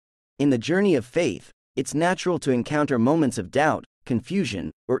In the journey of faith, it's natural to encounter moments of doubt,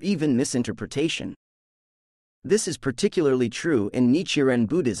 confusion, or even misinterpretation. This is particularly true in Nichiren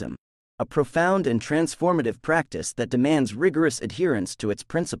Buddhism, a profound and transformative practice that demands rigorous adherence to its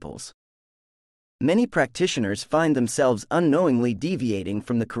principles. Many practitioners find themselves unknowingly deviating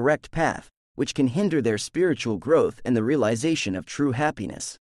from the correct path, which can hinder their spiritual growth and the realization of true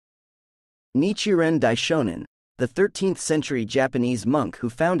happiness. Nichiren Daishonin, the 13th-century Japanese monk who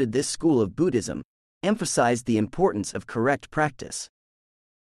founded this school of Buddhism, emphasized the importance of correct practice.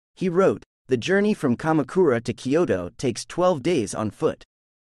 He wrote, "The journey from Kamakura to Kyoto takes 12 days on foot.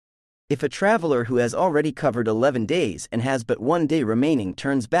 If a traveler who has already covered 11 days and has but 1 day remaining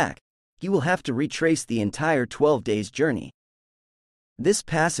turns back, he will have to retrace the entire 12 days' journey." This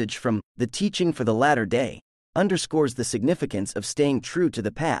passage from The Teaching for the Latter Day underscores the significance of staying true to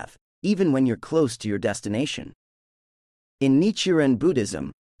the path, even when you're close to your destination. In Nichiren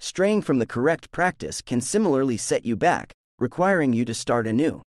Buddhism, straying from the correct practice can similarly set you back, requiring you to start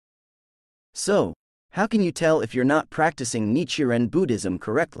anew. So, how can you tell if you're not practicing Nichiren Buddhism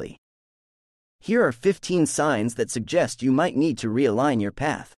correctly? Here are 15 signs that suggest you might need to realign your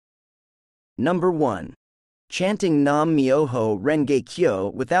path. Number 1. Chanting Nam Myoho Renge Kyo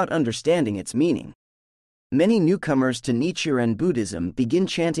without understanding its meaning. Many newcomers to Nichiren Buddhism begin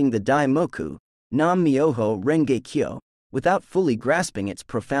chanting the Daimoku, Nam Myoho Renge Kyo, without fully grasping its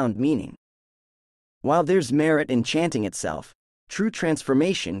profound meaning. While there's merit in chanting itself, true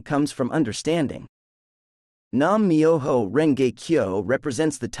transformation comes from understanding. Nam Myoho Renge Kyo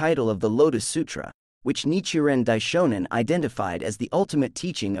represents the title of the Lotus Sutra, which Nichiren Daishonin identified as the ultimate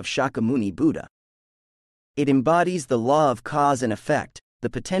teaching of Shakyamuni Buddha. It embodies the law of cause and effect, the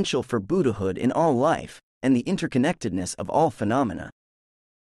potential for Buddhahood in all life, and the interconnectedness of all phenomena.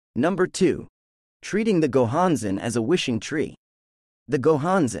 Number 2. Treating the Gohanzen as a wishing tree. The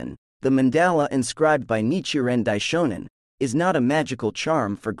Gohanzen, the mandala inscribed by Nichiren Daishonin, is not a magical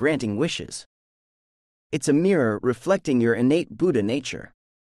charm for granting wishes. It's a mirror reflecting your innate Buddha nature.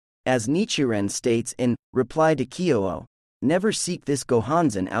 As Nichiren states in Reply to Kyo, never seek this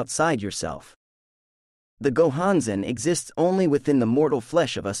Gohanzen outside yourself. The Gohanzen exists only within the mortal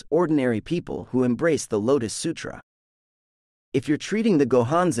flesh of us ordinary people who embrace the Lotus Sutra. If you're treating the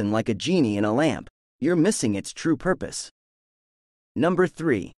Gohanzen like a genie in a lamp, you're missing its true purpose. Number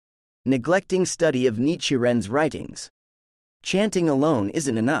 3. Neglecting study of Nichiren's writings. Chanting alone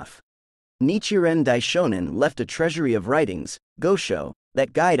isn't enough. Nichiren Daishonin left a treasury of writings, Gosho,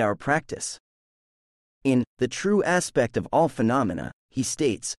 that guide our practice. In The True Aspect of All Phenomena, he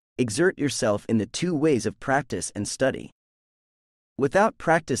states, exert yourself in the 2 ways of practice and study. Without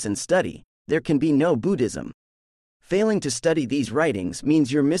practice and study, there can be no Buddhism. Failing to study these writings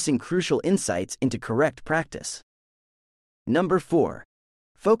means you're missing crucial insights into correct practice. Number 4.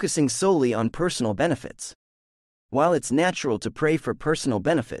 Focusing solely on personal benefits. While it's natural to pray for personal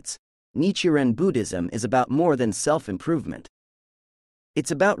benefits, Nichiren Buddhism is about more than self-improvement.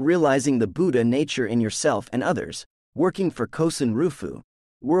 It's about realizing the Buddha nature in yourself and others, working for Kosen Rufu,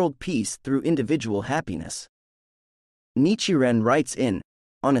 world peace through individual happiness. Nichiren writes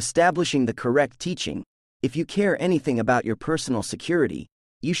On Establishing the Correct Teaching, if you care anything about your personal security,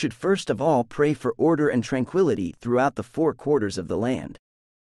 you should first of all pray for order and tranquility throughout the 4 quarters of the land.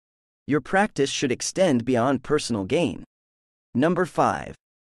 Your practice should extend beyond personal gain. Number 5.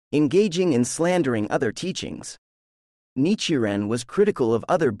 Engaging in slandering other teachings. Nichiren was critical of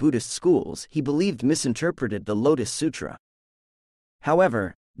other Buddhist schools he believed misinterpreted the Lotus Sutra.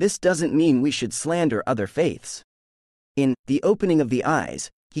 However, this doesn't mean we should slander other faiths. In The Opening of the Eyes,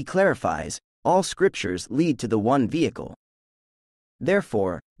 he clarifies, all scriptures lead to the one vehicle.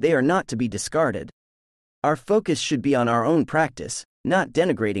 Therefore, they are not to be discarded. Our focus should be on our own practice, not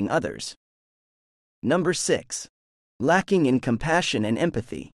denigrating others. Number 6. Lacking in compassion and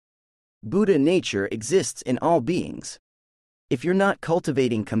empathy. Buddha nature exists in all beings. If you're not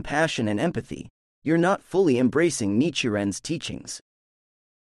cultivating compassion and empathy, you're not fully embracing Nichiren's teachings.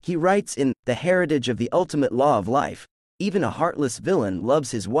 He writes in The Heritage of the Ultimate Law of Life, even a heartless villain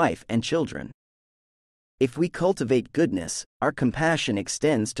loves his wife and children. If we cultivate goodness, our compassion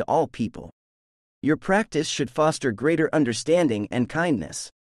extends to all people. Your practice should foster greater understanding and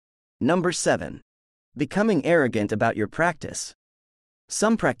kindness. Number 7. Becoming arrogant about your practice.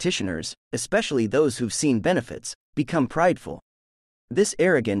 Some practitioners, especially those who've seen benefits, become prideful. This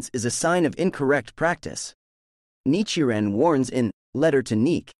arrogance is a sign of incorrect practice. Nichiren warns in Letter to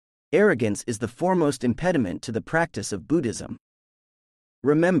Nick, arrogance is the foremost impediment to the practice of Buddhism.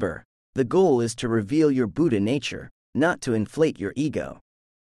 Remember, the goal is to reveal your Buddha nature, not to inflate your ego.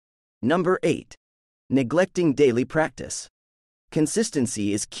 Number 8. Neglecting daily practice.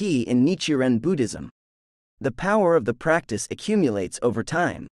 Consistency is key in Nichiren Buddhism. The power of the practice accumulates over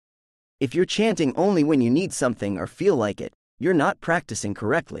time. If you're chanting only when you need something or feel like it, you're not practicing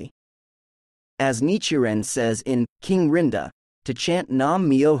correctly. As Nichiren says in King Rinda, to chant Nam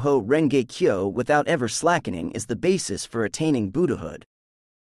Myoho Renge Kyo without ever slackening is the basis for attaining Buddhahood.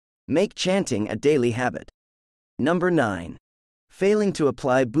 Make chanting a daily habit. Number 9. Failing to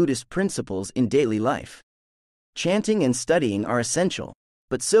apply Buddhist principles in daily life. Chanting and studying are essential,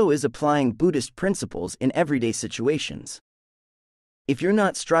 but so is applying Buddhist principles in everyday situations. If you're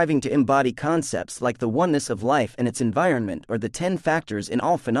not striving to embody concepts like the oneness of life and its environment or the 10 factors in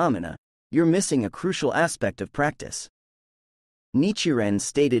all phenomena, you're missing a crucial aspect of practice. Nichiren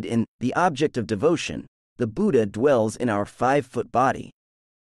stated in The Object of Devotion, the Buddha dwells in our 5-foot body.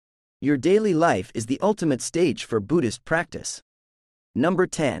 Your daily life is the ultimate stage for Buddhist practice. Number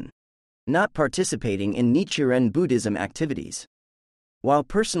 10. Not participating in Nichiren Buddhism activities. While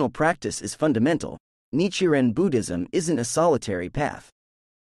personal practice is fundamental, Nichiren Buddhism isn't a solitary path.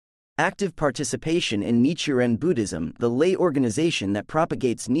 Active participation in Nichiren Buddhism, the lay organization that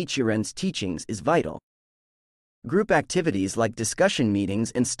propagates Nichiren's teachings, is vital. Group activities like discussion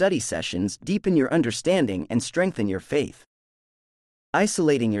meetings and study sessions deepen your understanding and strengthen your faith.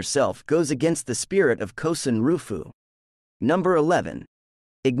 Isolating yourself goes against the spirit of Kosen Rufu. Number 11.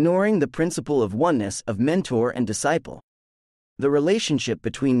 Ignoring the principle of oneness of mentor and disciple. The relationship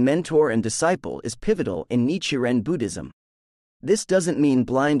between mentor and disciple is pivotal in Nichiren Buddhism. This doesn't mean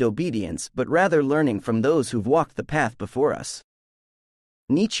blind obedience, but rather learning from those who've walked the path before us.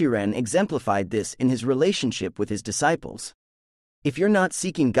 Nichiren exemplified this in his relationship with his disciples. If you're not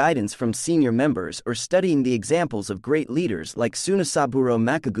seeking guidance from senior members or studying the examples of great leaders like Tsunasaburo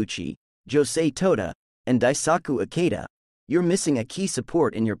Makaguchi, Josei Toda, and Daisaku Ikeda, you're missing a key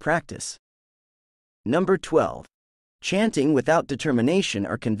support in your practice. Number 12. Chanting without determination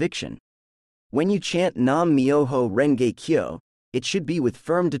or conviction. When you chant Nam Myoho Renge Kyo, it should be with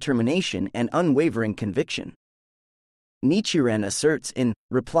firm determination and unwavering conviction. Nichiren asserts in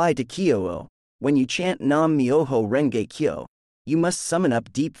Reply to Kyo, when you chant Nam Myoho Renge Kyo, you must summon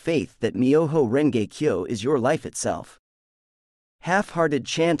up deep faith that Myoho Renge Kyo is your life itself. Half-hearted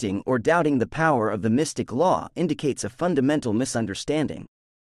chanting or doubting the power of the mystic law indicates a fundamental misunderstanding.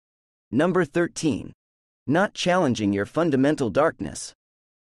 Number 13. Not challenging your fundamental darkness.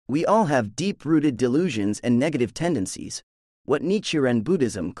 We all have deep-rooted delusions and negative tendencies, what Nichiren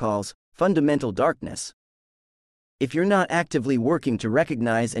Buddhism calls fundamental darkness. If you're not actively working to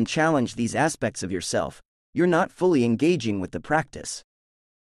recognize and challenge these aspects of yourself, you're not fully engaging with the practice.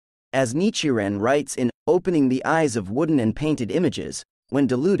 As Nichiren writes in Opening the Eyes of Wooden and Painted Images, when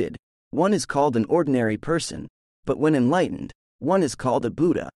deluded, one is called an ordinary person, but when enlightened, one is called a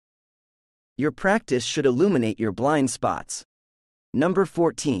Buddha. Your practice should illuminate your blind spots. Number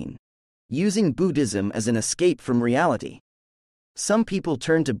 14. Using Buddhism as an escape from reality. Some people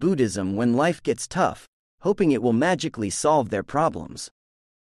turn to Buddhism when life gets tough, hoping it will magically solve their problems.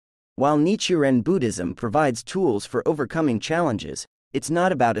 While Nichiren Buddhism provides tools for overcoming challenges, it's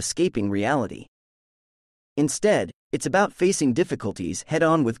not about escaping reality. Instead, it's about facing difficulties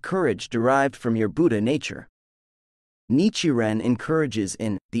head-on with courage derived from your Buddha nature. Nichiren encourages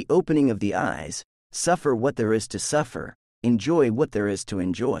in The Opening of the Eyes, suffer what there is to suffer, enjoy what there is to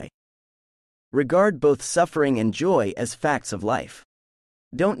enjoy. Regard both suffering and joy as facts of life.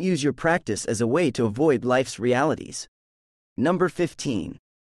 Don't use your practice as a way to avoid life's realities. Number 15.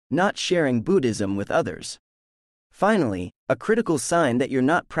 Not sharing Buddhism with others. Finally, a critical sign that you're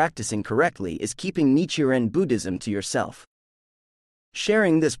not practicing correctly is keeping Nichiren Buddhism to yourself.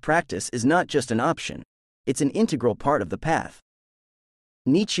 Sharing this practice is not just an option, it's an integral part of the path.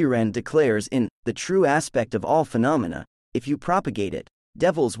 Nichiren declares in The True Aspect of All Phenomena, if you propagate it,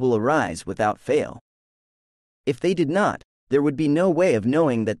 devils will arise without fail. If they did not, there would be no way of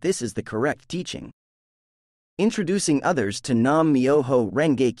knowing that this is the correct teaching. Introducing others to Nam Myoho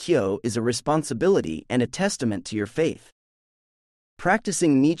Renge Kyo is a responsibility and a testament to your faith.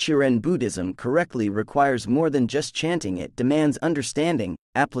 Practicing Nichiren Buddhism correctly requires more than just chanting. It demands understanding,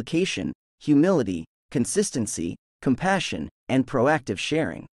 application, humility, consistency, compassion, and proactive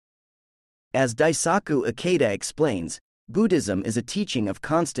sharing. As Daisaku Ikeda explains, Buddhism is a teaching of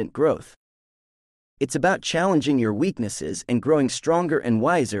constant growth. It's about challenging your weaknesses and growing stronger and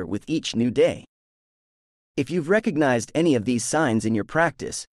wiser with each new day. If you've recognized any of these signs in your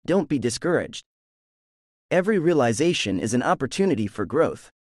practice, don't be discouraged. Every realization is an opportunity for growth.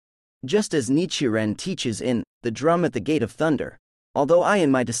 Just as Nichiren teaches in The Drum at the Gate of Thunder, although I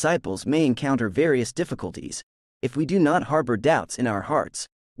and my disciples may encounter various difficulties, if we do not harbor doubts in our hearts,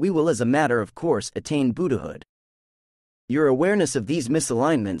 we will as a matter of course attain Buddhahood. Your awareness of these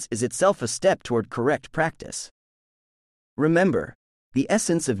misalignments is itself a step toward correct practice. Remember, the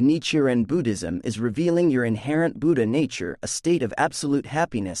essence of Nichiren Buddhism is revealing your inherent Buddha nature, a state of absolute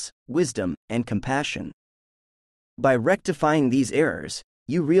happiness, wisdom, and compassion. By rectifying these errors,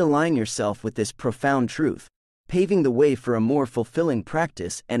 you realign yourself with this profound truth, paving the way for a more fulfilling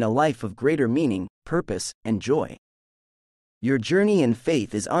practice and a life of greater meaning, purpose, and joy. Your journey in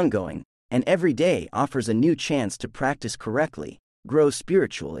faith is ongoing, and every day offers a new chance to practice correctly, grow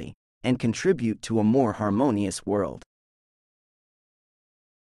spiritually, and contribute to a more harmonious world.